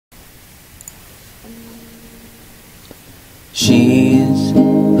She's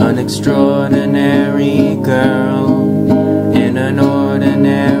an extraordinary girl in an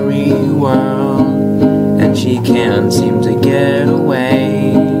ordinary world, and she can't seem to get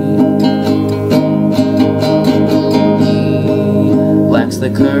away. He lacks the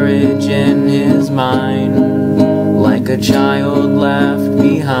courage in his mind, like a child left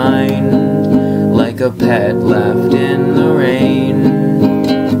behind, like a pet left in the rain.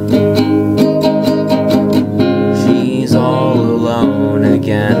 She's all alone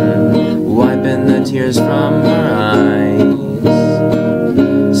again, wiping the tears from her eyes.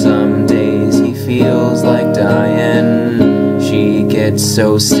 Some days he feels like dying, she gets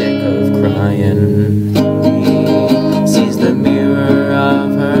so sick of crying. He sees the mirror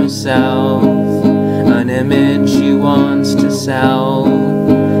of herself, an image she wants to sell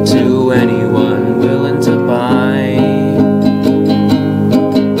to anyone willing to buy.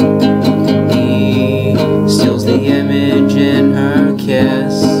 He steals the image in her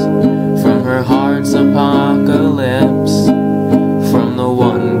kiss from her heart's apocalypse, from the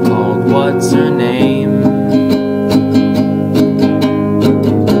one called what's her name.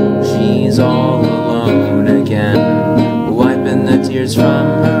 She's all alone again, wiping the tears from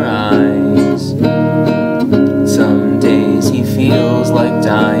her eyes. Some days he feels like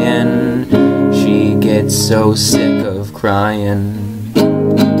dying, she gets so sick of crying.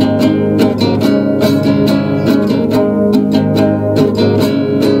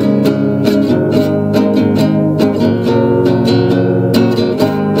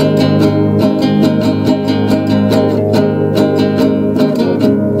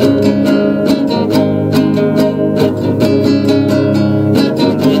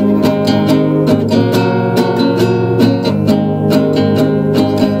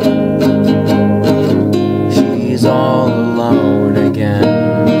 All alone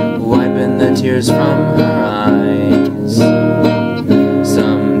again, wiping the tears from her eyes.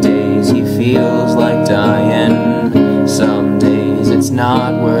 Some days he feels like dying, some days it's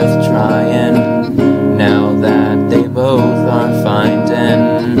not worth trying. Now that they both are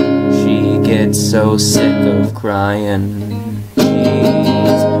finding, she gets so sick of crying.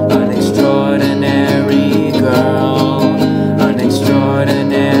 She's an extraordinary girl, an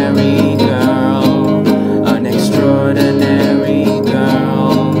extraordinary girl, an extraordinary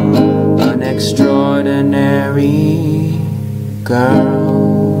girl, an extraordinary girl.